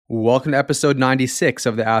Welcome to episode 96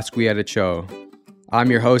 of the Ask We Edit show.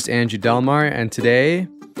 I'm your host, Andrew Delmar, and today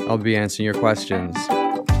I'll be answering your questions.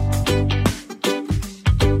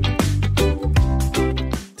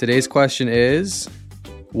 Today's question is,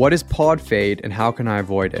 what is pod fade and how can I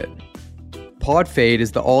avoid it? Pod fade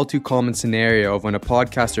is the all too common scenario of when a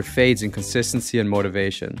podcaster fades in consistency and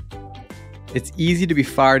motivation. It's easy to be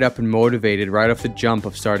fired up and motivated right off the jump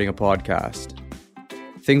of starting a podcast.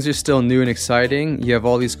 Things are still new and exciting, you have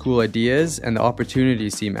all these cool ideas, and the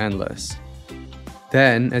opportunities seem endless.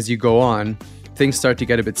 Then, as you go on, things start to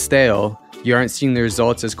get a bit stale, you aren't seeing the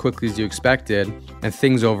results as quickly as you expected, and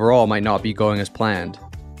things overall might not be going as planned.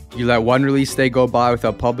 You let one release day go by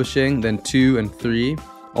without publishing, then 2 and 3,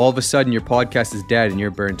 all of a sudden your podcast is dead and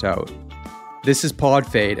you're burnt out. This is pod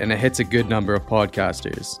fade, and it hits a good number of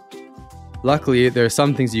podcasters. Luckily, there are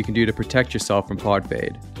some things you can do to protect yourself from pod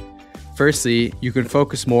fade. Firstly, you can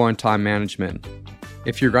focus more on time management.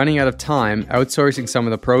 If you're running out of time, outsourcing some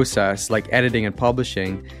of the process, like editing and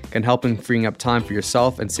publishing, can help in freeing up time for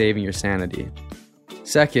yourself and saving your sanity.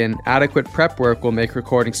 Second, adequate prep work will make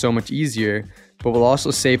recording so much easier, but will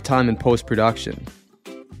also save time in post-production.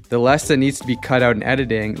 The less that needs to be cut out in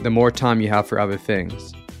editing, the more time you have for other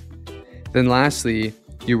things. Then lastly,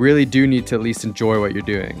 you really do need to at least enjoy what you're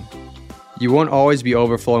doing. You won't always be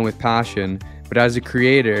overflowing with passion, but as a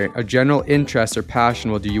creator, a general interest or passion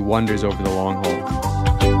will do you wonders over the long haul.